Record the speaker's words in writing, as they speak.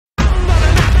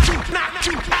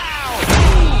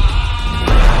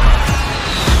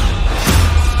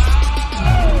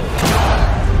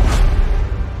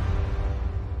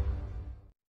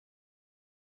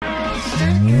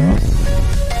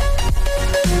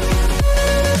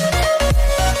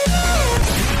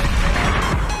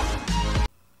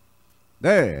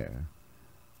There.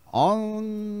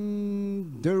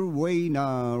 On their way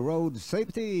now, road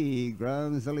safety.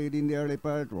 Grabs the lead in the early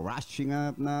part, rushing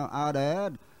up now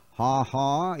added. Ha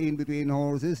ha, in between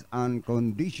horses,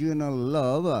 unconditional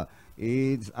love.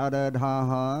 It's added ha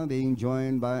ha, being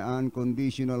joined by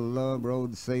unconditional love.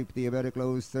 Road safety, very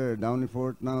close third. Down in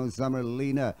fourth now,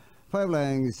 Summerlina. 5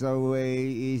 lengths away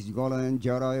is Golan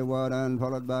Jaraywadan,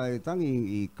 followed by Tanging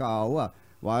Ikaw.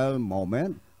 While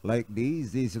Moment like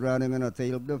this is running on the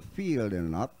tail of the field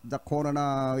and not the corner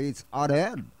now. It's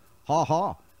added. Ha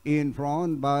ha. In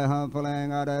front by half a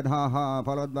length added. Ha ha.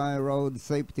 Followed by Road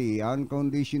Safety.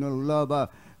 Unconditional Love.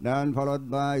 Then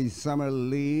followed by Summer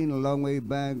Lean. Long way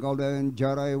back. Golden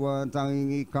Jaraywa.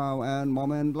 Tanging Ikaw and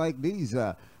Moment like this.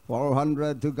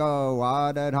 400 to go.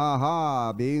 Added. Ha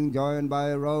ha. Being joined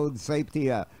by Road Safety.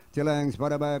 Chilangs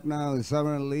para back now,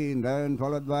 Summer Lean, then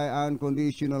followed by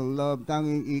Unconditional Love,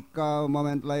 Tanging Ikaw,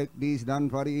 Moment like this, done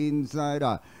for the inside,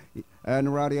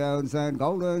 and right outside,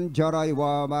 Golden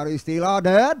Jaraywa, but is still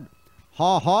added.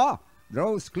 Ha ha,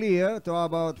 draws clear to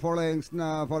about 4 lengths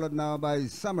now, followed now by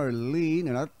Summer Lean,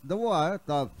 and at the wire,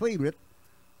 the favorite,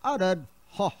 added.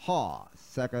 Ha ha,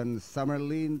 second Summer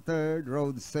Lean, third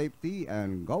Road Safety,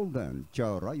 and Golden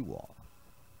Jaraywa.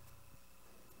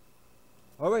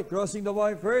 Alright, crossing the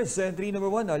wire first, entry number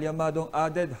 1, Alyamadong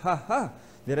added, haha.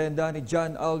 Nirenda ni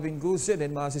John Alvin Gusid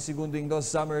and masisigunding 2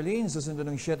 Summerlin. Susunod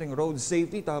ng 7 Road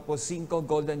Safety, tapos 5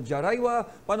 Golden Jaraywa.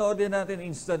 Panoodin natin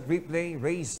instant replay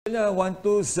race.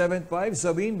 1275 sa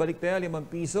win, balik tayo 5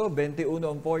 piso, 21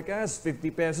 ang forecast,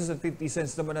 50 pesos and 50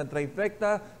 cents naman ang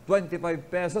trifecta, 25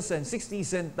 pesos and 60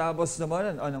 centavos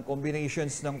naman ang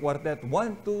combinations ng quartet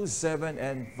 1, 2, 7,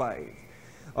 and 5.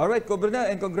 Alright, cover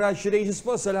na and congratulations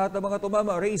po sa lahat ng mga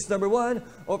tumama. Race number 1,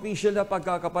 official na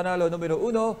pagkakapanalo numero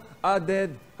 1,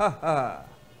 added, haha.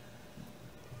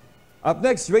 Up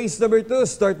next, race number 2,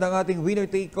 start ng ating winner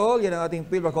take all. Yan ang ating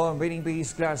Pilbacom winning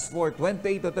base class 4,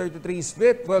 28 to 33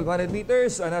 split, 1200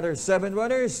 meters, another 7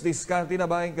 runners. Diskarte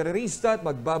na ba ang karerista at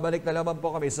magbabalik na lamang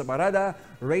po kami sa parada.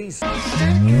 Race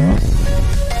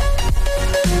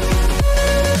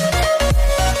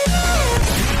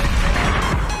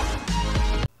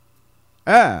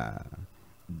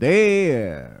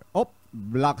there. Up,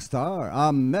 Black Star,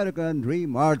 American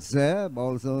Dream, Artseb,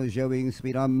 also showing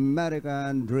speed,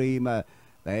 American Dream.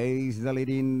 Takes the lead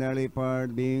in early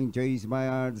part, being chased by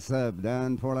Artseb.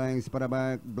 Then 4 lengths para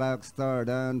back, Black Star,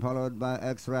 then followed by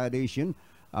Extra Edition.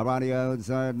 Around the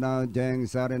outside now, Jeng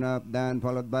starting up, then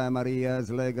followed by Maria's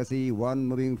Legacy. One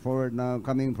moving forward now,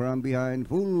 coming from behind,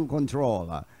 full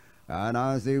control. And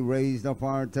as they raise the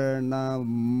far turn now,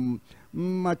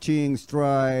 matching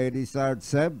stride is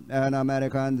Artseb and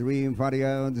American Dream for the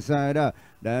outside.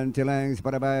 Then 2 lengths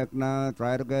for the back now,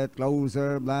 try to get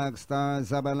closer. Black Star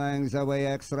 7 lengths away,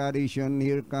 Extra Edition.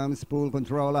 Here comes full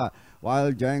controller.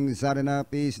 While Jeng starting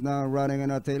up is now running in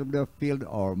the tail of the field,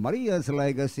 or Maria's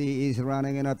Legacy is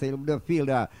running in the tail of the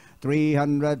field.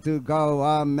 300 to go.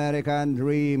 American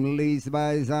Dream leads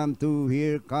by some 2.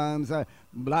 Here comes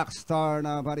Black Star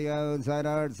now for the outside.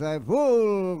 Artseb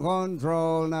full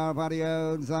control now for the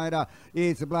outside.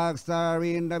 It's Black Star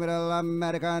in the middle.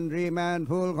 American Dream and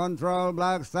full control.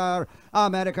 Black Star,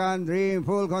 American Dream,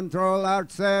 full control.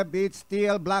 Artseb, it's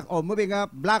still Black. Oh, moving up.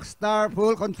 Black Star,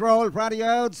 full control for the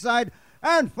outside.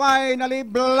 And finally,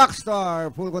 Black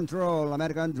Star, full control.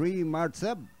 American Dream,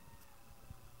 Artseb.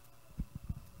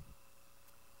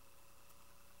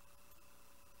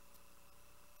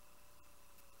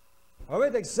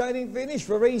 Alright, exciting finish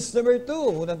for race number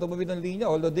 2. Unang tumawid ng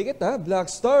linya, although dikit Black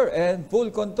Star and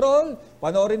full control.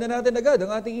 Panoorin na natin agad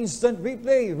ang ating instant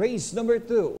replay. Race number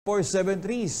 2.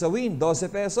 473 sa win,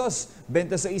 12 pesos.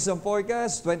 26 ang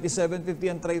forecast,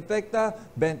 27.50 ang trifecta,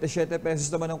 27 pesos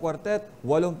naman ang quartet,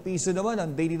 8 piso naman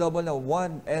ang daily double na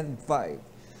 1 and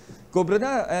 5. Kubra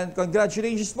na and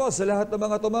congratulations po sa lahat ng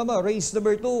mga tumama. Race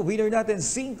number 2, winner natin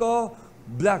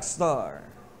 5, Black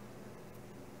Star.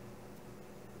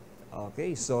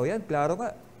 Okay, so yan, klaro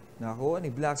ka. Nakuha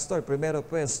ni Black Star, primero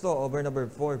pwesto over number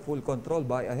 4, full control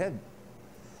by ahead.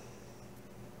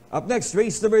 Up next,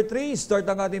 race number 3, start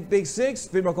ang ating pick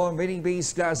 6, Pilbacom winning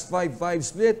base class 5-5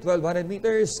 split, 1200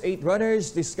 meters, 8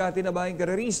 runners, diskarte na ba ang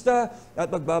karerista,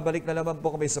 at magbabalik na naman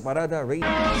po kami sa parada. Race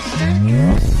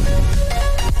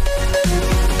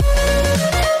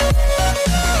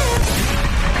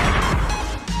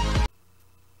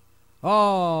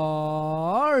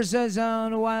Horses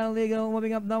on Wild Eagle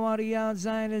moving up now on the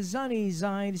outside. Sunny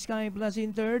side, Sky Plus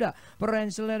in third.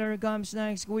 Prince Letter comes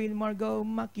next. Queen Margot,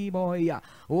 Maki Boy.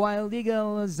 Wild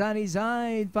Eagle, Sunny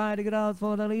side, fighting it out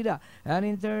for the leader. And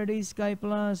in third is Sky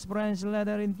Plus, Prince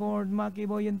Letter in fourth. Maki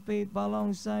Boy in fifth.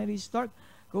 Alongside is Stark.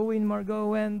 Queen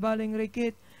Margot and Baling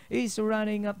Rikit is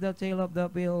running up the tail of the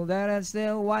field. There is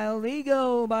still Wild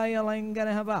Eagle by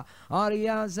Alenganahaba. On the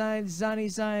outside, Sunny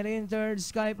Side in third,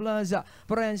 Sky Plaza.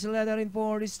 Prince Leather in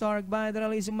fourth, Stark by the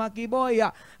release, Maki Boy.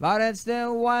 But it's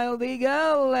still Wild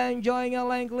Eagle enjoying a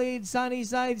length lead. Sunny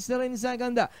Side still in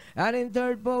second. And in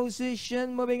third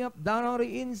position, moving up down on the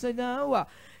inside now,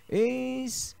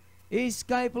 is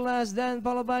Sky Plus, then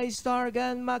followed by Stark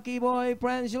and Maki Boy.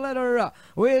 Prince Leather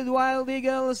with Wild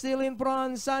Eagle still in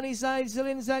front. Sunny Side still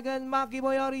in second. Maki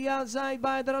Boy on the outside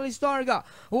by the release, Stark.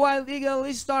 Wild Eagle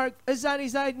is Stark.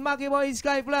 Sunny Side, Maki Boy,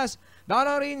 Sky Plus.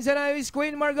 Down on the inside now is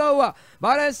Queen Margot.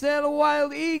 But it's still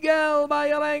Wild Eagle by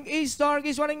a length. Stark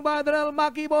is running by the rail.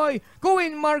 Maki Boy.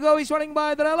 Queen Margot is running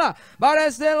by the rail. But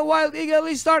it's still Wild Eagle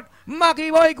is Stark.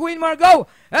 Maki Boy, Queen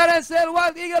Margot. And it's still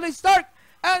Wild Eagle is Stark.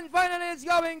 And finally, it's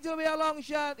going to be a long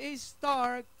shot. Is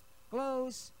Stark,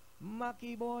 close,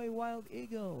 Maki Boy, Wild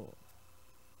Eagle.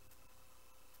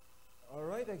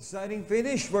 Alright, exciting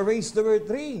finish for race number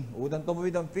 3. Unang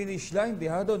tumawid ang finish line.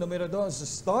 Dihado, numero 2 sa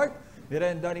start.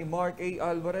 Nirenda ni Mark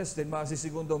A. Alvarez. Then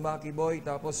masisigundo Maki Boy.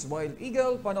 Tapos Wild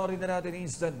Eagle. Panoorin na natin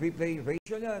instant replay.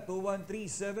 Ratio niya,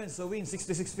 2137. So win,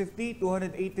 6650.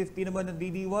 208.50 naman ng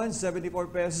DD1.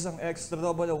 74 pesos ang extra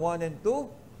double ng 1 and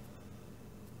 2.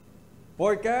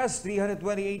 Forecast,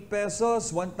 328 pesos,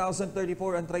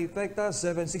 1,034 ang trifecta,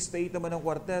 768 naman ang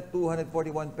quartet,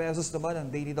 241 pesos naman ang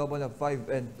daily double ng 5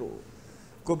 and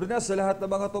 2. Kubre na sa lahat ng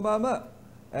mga tumama.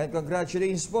 And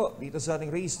congratulations po dito sa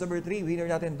ating race number 3. Winner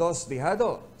natin, Dos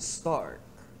Dejado, Stark.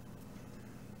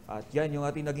 At yan yung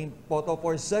ating naging photo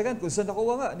for second kung saan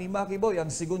nakuha nga ni Maki Boy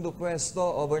ang segundo pwesto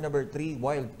over number 3,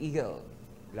 Wild Eagle.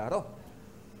 Klaro.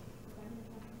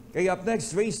 Okay, up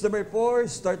next, race number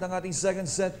 4. Start ng ating second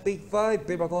set, pick 5.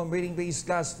 Papercom rating base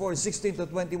class 4, 16 to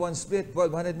 21 split,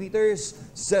 1,200 meters.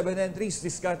 7 entries,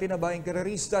 diskarte na ba ang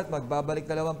karerista at magbabalik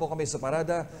na naman po kami sa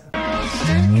parada.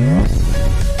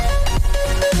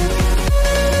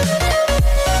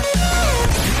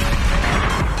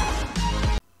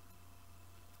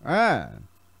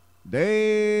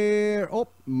 They're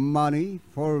up money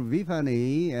for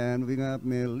Vifani and we got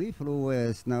Melly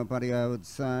West now party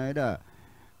outside.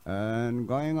 And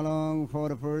going along for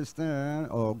the first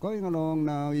going along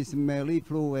now is Melly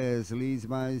Flores, leads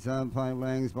by some 5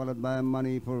 lengths, followed by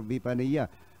Money for Vipania.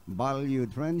 Valued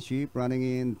Friendship running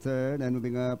in third, and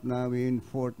moving up now in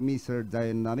fourth, Mr.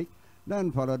 Dynamic.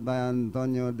 Then followed by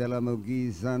Antonio de la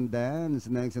Mugiz and Dance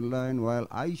next in line, while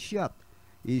I Shot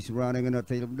is running in the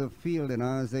tail of the field. And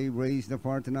as they race the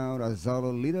part now, a solo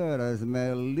leader as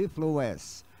Melly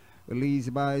Flores.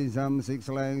 Released by some 6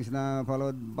 lengths now,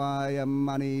 followed by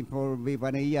Money for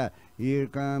Vipania. Here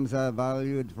comes a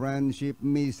Valued Friendship,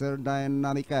 Mr.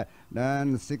 Dynamica.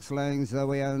 Then 6 lengths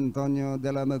away, Antonio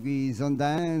de la Mugiz on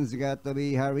Dance. Got to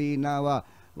be Harry now.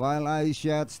 While I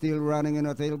Shot still running in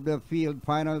the tail of the field.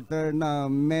 Final turn now,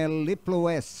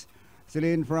 Meliplues. Still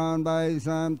in front by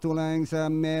some 2 lengths,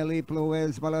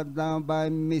 Meliplues, followed down by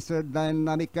Mr.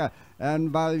 Dynamica.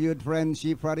 And Valued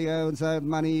Friendship for the outside,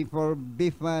 Money for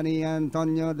Bifani,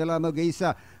 Antonio de la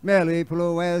Mugiza.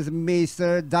 Meliplues,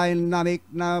 Mr. Dynamic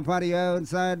now for the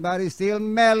outside, but it's still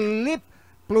Meliplues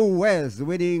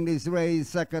winning this race.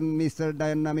 Second, Mr.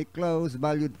 Dynamic close,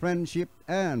 Valued Friendship,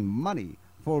 and Money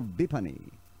for Bifani.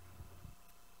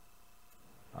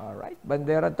 Alright,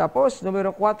 bandera tapos,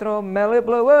 numero 4,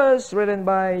 Meliplues, ridden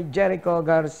by Jericho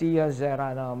Garcia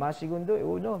Zerano. Masigundo,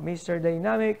 uno, Mr.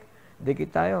 Dynamic.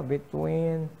 Dikit tayo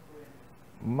between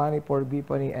Money for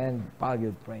Bipani and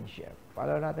Valued Friendship.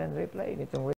 Follow natin replay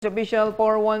nitong race. Official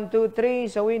 4123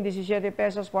 sa win, 17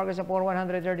 pesos. Parker sa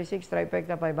 4136,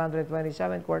 trifecta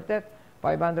 527, quartet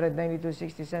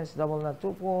 592.60 cents, double na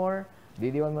 24.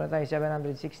 DD1 muna tayo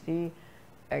 760,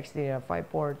 XT na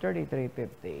 54,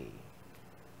 33.50.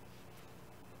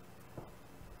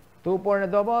 2-4 na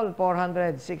double,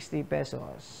 460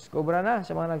 pesos. Kubra na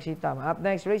sa mga nagsita. Up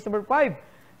next, race number 5.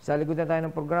 Sa likod na tayo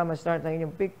ng programa, start ng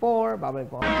inyong pick 4.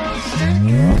 Babalik po.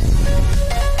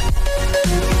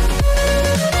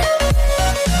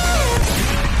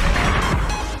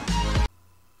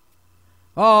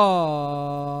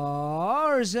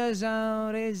 Horses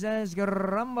out, it says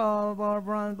Grumble for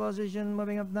front position.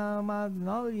 Moving up now,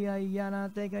 Magnolia, Yana,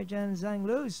 take a chance, hang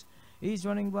loose. He's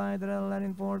running by the line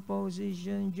in fourth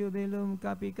position. Jubilum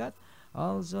Capicat.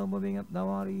 Also moving up now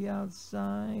on the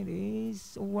outside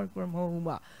is Work From Home.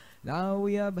 Now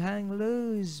we have Hang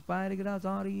Loose fighting it out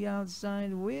on the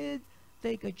outside with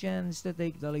Take a Chance to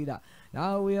take the lead.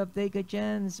 Now we have Take a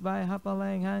Chance by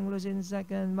Hapalang. Hang Loose in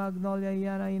second. Magnolia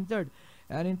Yana in third.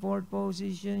 And in fourth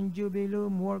position,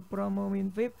 Jubilum Work From Home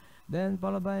in fifth. Then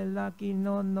followed by Lucky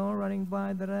Nono running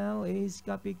by the rail is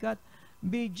Capicat.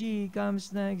 BG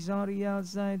comes next on the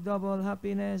outside. Double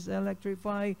Happiness,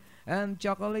 Electrify, and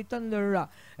Chocolate Thunder.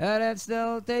 And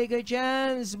still take a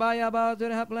chance by about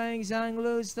 2.5 lengths. Hang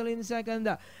Loose still in second.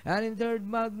 And in third,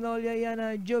 Magnolia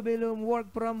Yana, Jubilum,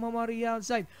 Work from home on the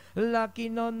outside. Lucky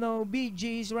Nono,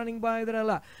 BG is running by the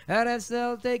rela. And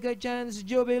still take a chance.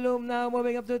 Jubilum now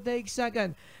moving up to take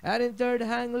second. And in third,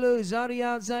 Hang Loose on the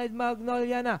outside,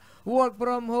 Magnolia Yana, Work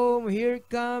from home. Here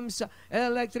comes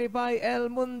Electrify, El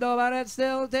Mundo. But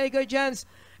still take a chance.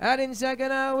 And in second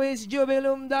now is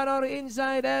Jubilum Danor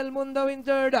inside, El Mundo in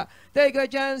third. Take a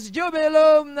chance,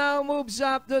 Jubilum now moves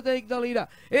up to take the lead.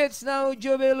 It's now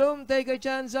Jubilum, take a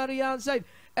chance on the outside.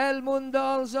 El Mundo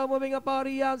also moving up on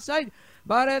the outside.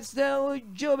 But it's still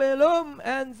Jubilum.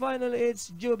 And finally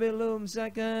it's Jubilum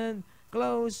second.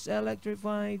 Close,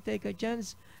 Electrify, take a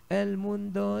chance. El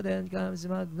Mundo, then comes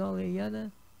Magnolia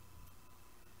Yana.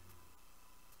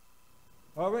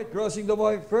 Alright, crossing the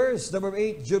wire first, number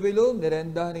 8, Jubilum,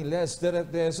 nirenda ni Lester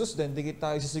F. Jesus, then dikit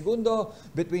tayo sa segundo,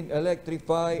 between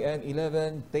Electrify and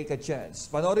 11, Take a Chance.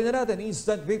 Panoorin na natin,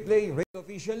 instant replay, rate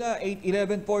official na,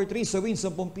 8-11-4-3, sa win, 10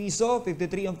 piso,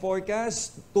 53 ang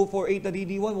forecast, 248 na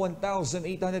DD1,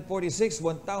 1,846,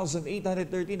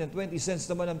 1,813, and 20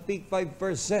 cents naman ang pick 5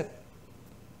 first set.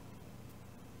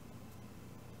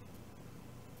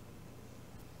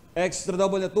 Extra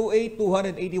double na 2.8,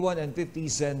 281 and 50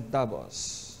 centavos.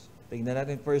 Tingnan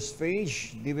natin first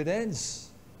page, dividends.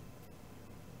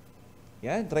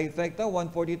 Yan, trifecta,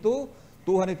 142,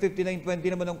 259.20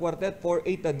 naman ang quartet,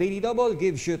 4.8 na daily double,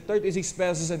 gives you 36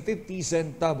 pesos and 50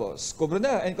 centavos. Kubra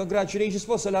na, and congratulations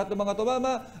po sa lahat ng mga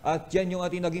tumama. At yan yung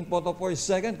ating naging photo for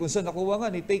second, kung saan nakuha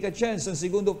nga ni Take a Chance ang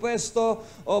segundo pwesto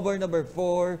over number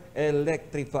 4,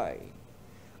 Electrify.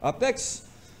 Up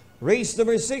next, race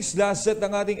number 6, last set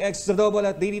ng ating extra double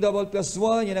at daily double plus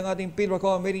 1. Yan ang ating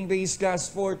Pilracom rating base class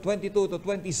for 22 to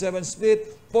 27 split,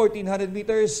 1,400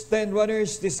 meters, 10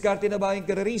 runners, diskarte na ba ang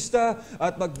karerista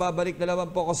at magbabalik na naman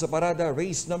po ako sa parada,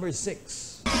 race number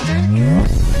 6.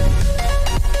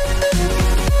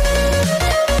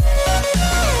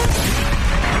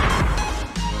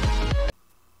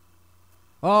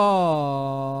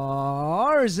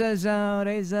 Horses out,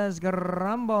 aces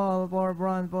grumble for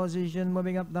front position,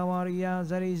 moving up the warriors.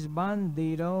 That is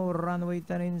Bandido, runway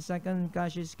 10 in second,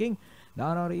 Cash is King.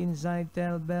 Down or inside,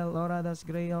 Tell Bell, Oradas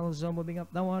Gray also moving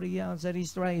up the warriors. That is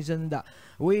Trizend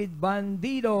with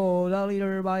Bandido, the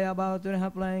leader by about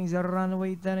 2.5 lengths.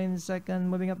 Runway 10 in second,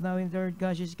 moving up now in third,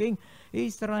 Cash is King.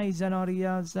 Is Trizend on the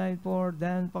outside for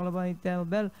then followed by Tell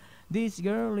Bell. This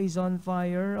girl is on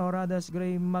fire. Oradas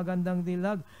Gray, magandang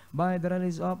dilag by the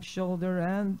release off shoulder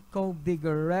and Coke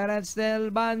Digger. Red still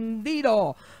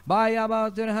Bandido by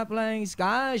about 2.5 lengths.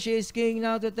 Cash is King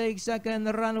now to take second.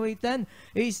 Runway 10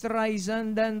 is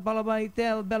Ryzen, then followed by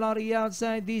Tel Bellari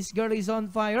outside. This girl is on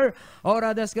fire.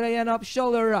 Oradas Gray and off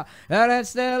shoulder. Red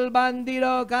still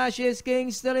Bandido. Cash is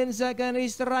King still in second.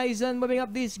 Is Ryzen moving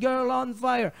up. This girl on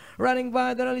fire. Running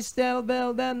by the release Tel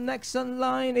Bell. Then next on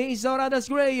line is Oradas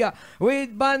Gray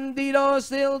with Bandido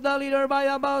still the leader by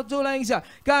about 2 lengths.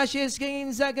 Cash is King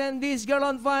in second. This girl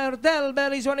on fire. Tel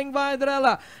Bell is running by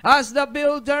Drella as the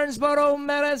bill turns for home.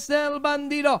 Meres Tel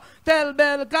Bandido. Tel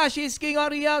Bell. Cash is King on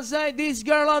the outside. This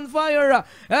girl on fire.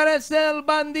 Meres Tel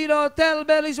Bandido. Tel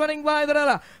Bell is running by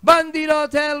Drella. Bandido.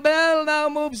 Tel Bell now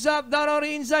moves up down on the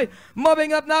inside.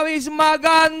 Moving up now is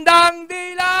Magandang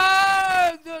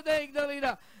Dilag to take the lead.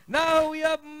 Now we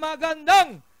have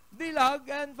Magandang Dilag,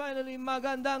 and finally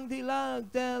Magandang Dilag,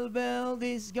 Tel Bell,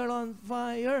 this girl on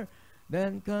fire.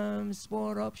 Then comes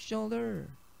for up shoulder.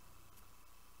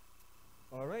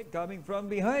 Alright, coming from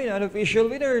behind, unofficial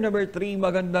winner, number 3,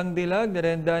 Magandang Dilag,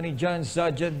 nirenda ni John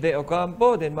Sajad de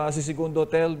Ocampo, then masisigundo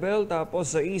Tel Bell,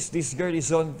 tapos sa east, This Girl is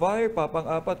on Fire,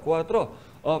 papang-apat, 4,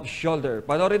 off shoulder.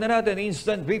 Panorin na natin,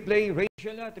 instant replay,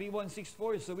 ratio na,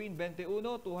 3164 sa win, 21,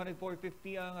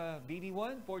 204.50 ang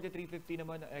DD1, 43.50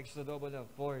 naman ang extra double na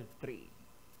 4-3.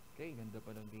 Okay, ganda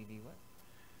pa ng DD1.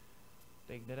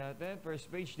 Take na natin,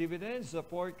 first page dividends, sa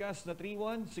forecast na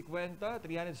 3-1, 50,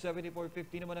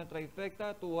 374.50 naman ang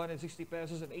trifecta, 260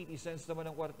 pesos and 80 cents naman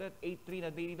ang quartet, 8-3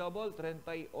 na daily double,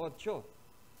 38.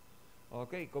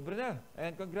 Okay, kubra na.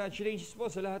 And congratulations po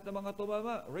sa lahat ng mga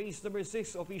tumama. Race number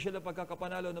 6, official na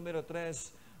pagkakapanalo numero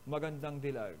 3, Magandang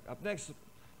Dilag. Up next,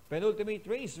 penultimate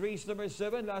race, race number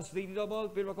 7, last daily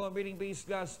double, Pilracom rating base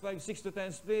class 5, 6 to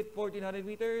 10 split, 1,400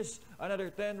 meters,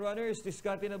 another 10 runners,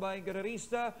 diskarte na ba ang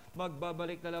karerista?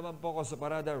 Magbabalik na lamang po ako sa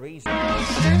parada race.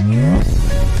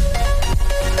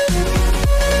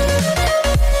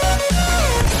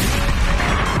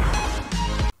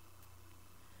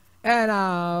 And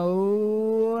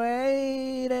away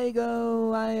they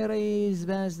go Iris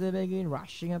best to begin,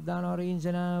 rushing up down orange,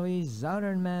 and now is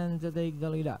Southern Man to take the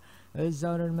lead.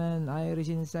 Southern Man, Iris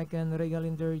in second, Regal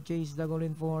in third, Chase the goal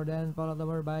in fourth, and followed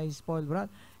over by Spoiled Brat.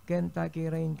 Kentucky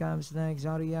Rain comes next,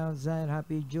 Ari outside,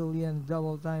 Happy Julian,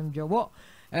 double time Jowo.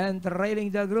 And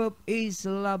trailing the group is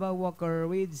Lava Walker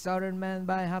with Southern Man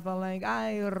by half a length.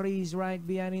 Iris right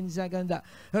behind in second.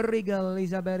 Regal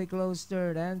is a very close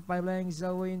third, and 5 lengths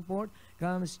away in fourth.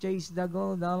 Comes Chase the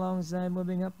Gold alongside,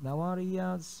 moving up. Nawari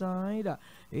outside.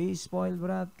 Is Spoiled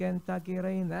Brat, Kentucky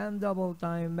Rain, and double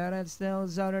time. Meret still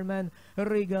Southern Man,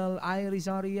 Regal, Iris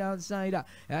Ari outside.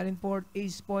 And in fourth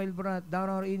is Spoiled Brat.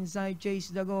 Down or inside, Chase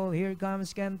the Goal. Here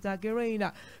comes Kentucky Rain.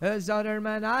 Southern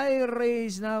Man,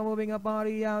 Iris now moving up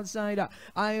Ari outside.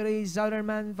 Iris, Southern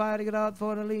Man firing it out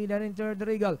for the lead. And in third,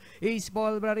 Regal is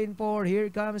Spoiled Brat in fourth.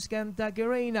 Here comes Kentucky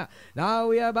Rain. Now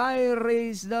we have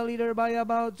Iris, the leader by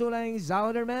about 2 lengths.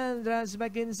 Southern Man drives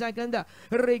back in second.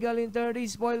 Regal in third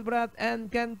is Spoiled Brat, and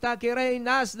Kentucky Rain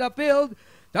as the field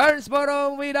turns for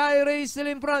home with Iris still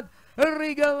in front.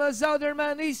 Regal, Southern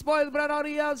Man is Spoiled Brat on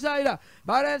the outside,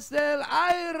 but it's still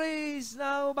Iris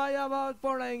now by about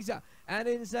 4 lengths. And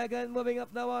in second, moving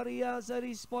up now on the outside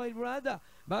is Spoiled Brat,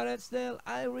 but it's still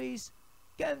Iris.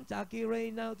 Kentucky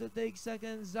Rain now to take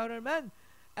second, Southern Man.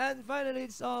 And finally,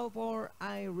 it's all for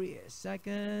Iris.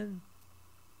 Second,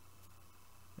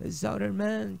 Southern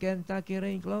Man, Kentucky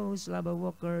Rain close, Lava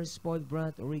Walker, Spoiled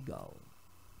Brat, Regal.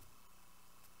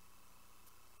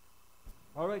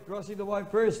 Alright, crossing the line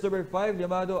first, number 5,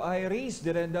 Llamado Iris,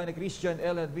 direnda ni Christian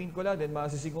L. Advincula, then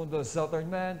masisigundo Southern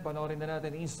Man. Panoorin na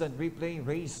natin instant replay,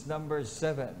 race number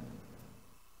 7.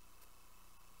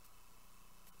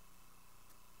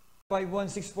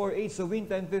 51648 so win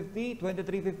 1050,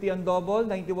 2350 ang double,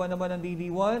 91 naman ang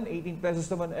DD1, 18 pesos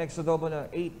naman extra double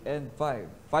na 8 and 5.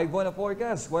 51 na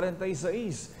forecast,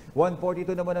 46,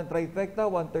 142 naman ang trifecta,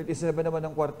 137 naman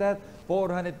ang quartet,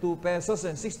 402 pesos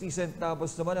and 60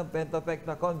 centavos naman ang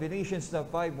pentafecta combinations na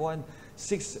 5, 1,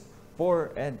 6,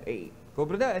 4, and 8.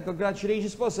 Kubra na, and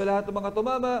congratulations po sa lahat ng mga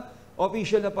tumama.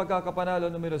 Official na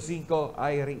pagkakapanalo numero 5,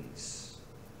 Iris.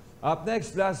 Up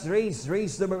next, last race,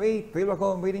 race number 8,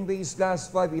 Philwacom Waiting Base Class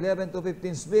 5, 11 to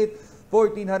 15 split,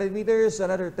 1400 meters,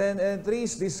 another 10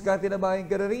 entries, diskarte na ba yung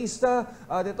karerista?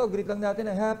 At ito, greet lang natin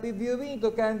ang happy viewing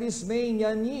to Candice May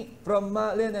Nyanyi from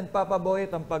Malin and Papa Boyet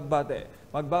ang pagbate.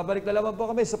 Magbabalik na lamang po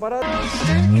kami sa parada.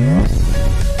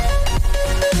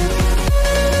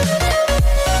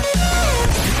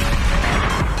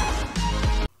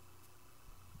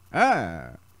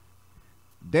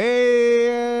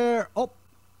 They're up.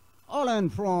 All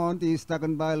in front is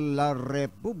taken by La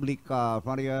Repubblica,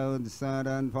 Fario outside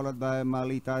and followed by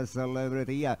Malita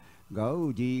Celebrity.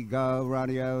 Go, G, go,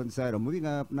 Radio outside. Moving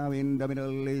up now in the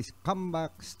middle is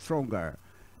Comeback Stronger.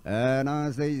 And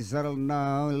as they settle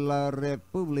now, La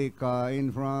Repubblica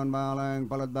in front, Malang,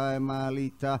 followed by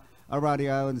Malita.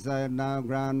 Radio outside now,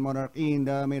 Grand Monarch in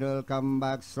the middle,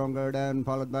 Comeback Stronger, then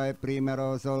followed by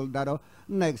Primero Soldado.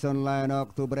 Next on line,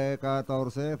 Octubre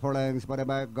 14, 4 lengths for the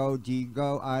back, Go G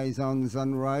Go, Eyes on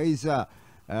Sunrise.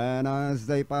 And as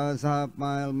they pass half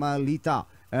mile, Malita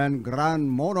and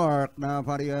Grand Monarch now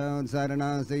for the outside, and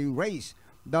as they race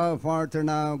the farther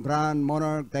now, Grand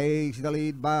Monarch takes the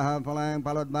lead by half a length,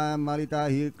 followed by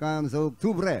Malita. Here comes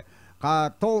Octubre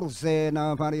 14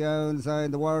 now for the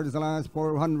outside, the world's last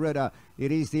 400.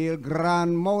 It is still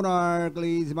Grand Monarch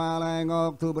leads Malang,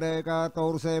 Octubre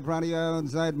 14 from the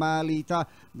outside, Malita,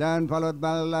 then followed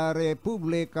by La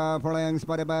Repubblica, 4 lengths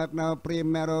by the back now,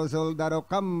 Primero Soldado,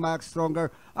 Comeback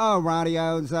Stronger, around the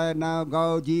outside now,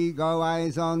 Go G, Go,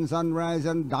 Eyes on Sunrise,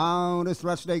 and down the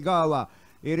stretch they go.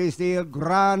 It is still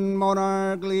Grand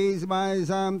Monarch leads by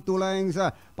some 2 lengths,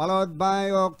 followed by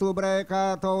Octubre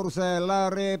 14, La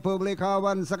Repubblica,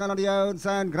 1 second on the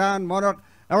outside, Grand Monarch.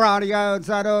 Around the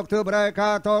outside, Octubre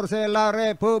 14, La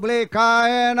Repubblica,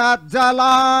 and at the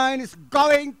line is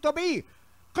going to be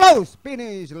close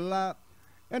finish.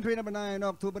 Entry number 9,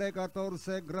 Octubre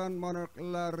 14, Grand Monarch,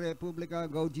 La Repubblica,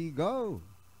 Go G Go.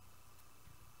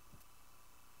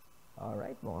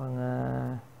 Alright,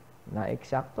 mukhang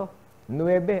na-eksakto.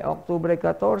 9, Octubre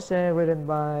 14, ridden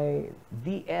by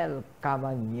DL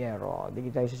Caballero.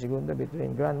 Dito tayo sa segunda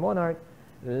between Grand Monarch,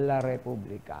 La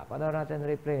Repubblica. Panoorin natin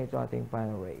replay nito ating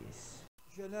final race.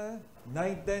 Siya na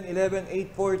 9, 10, 11, 8,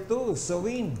 4, 2. So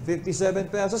win, 57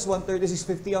 pesos,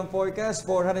 136.50 ang forecast,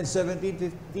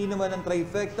 417.50 naman ang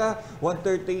trifecta,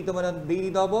 138 naman ang daily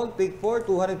double, pick 4,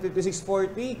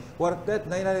 256.40, quartet,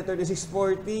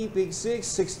 936.40, pick 6,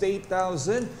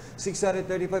 68,000,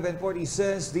 635.40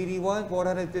 cents, DD1,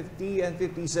 450 and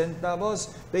 50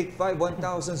 centavos, pick 5,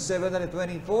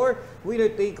 1,724, winner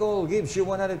take all gives you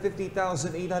 150,845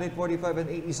 and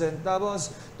 80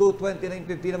 centavos,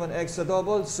 229.50 naman extra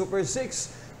double, super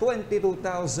 6,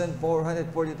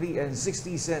 22,443 and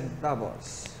 60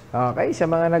 centavos. Okay, sa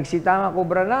mga nagsitama,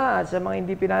 kubra na. At sa mga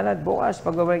hindi pinalad, bukas,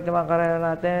 pagbabalik naman karera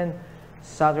natin,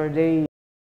 Saturday.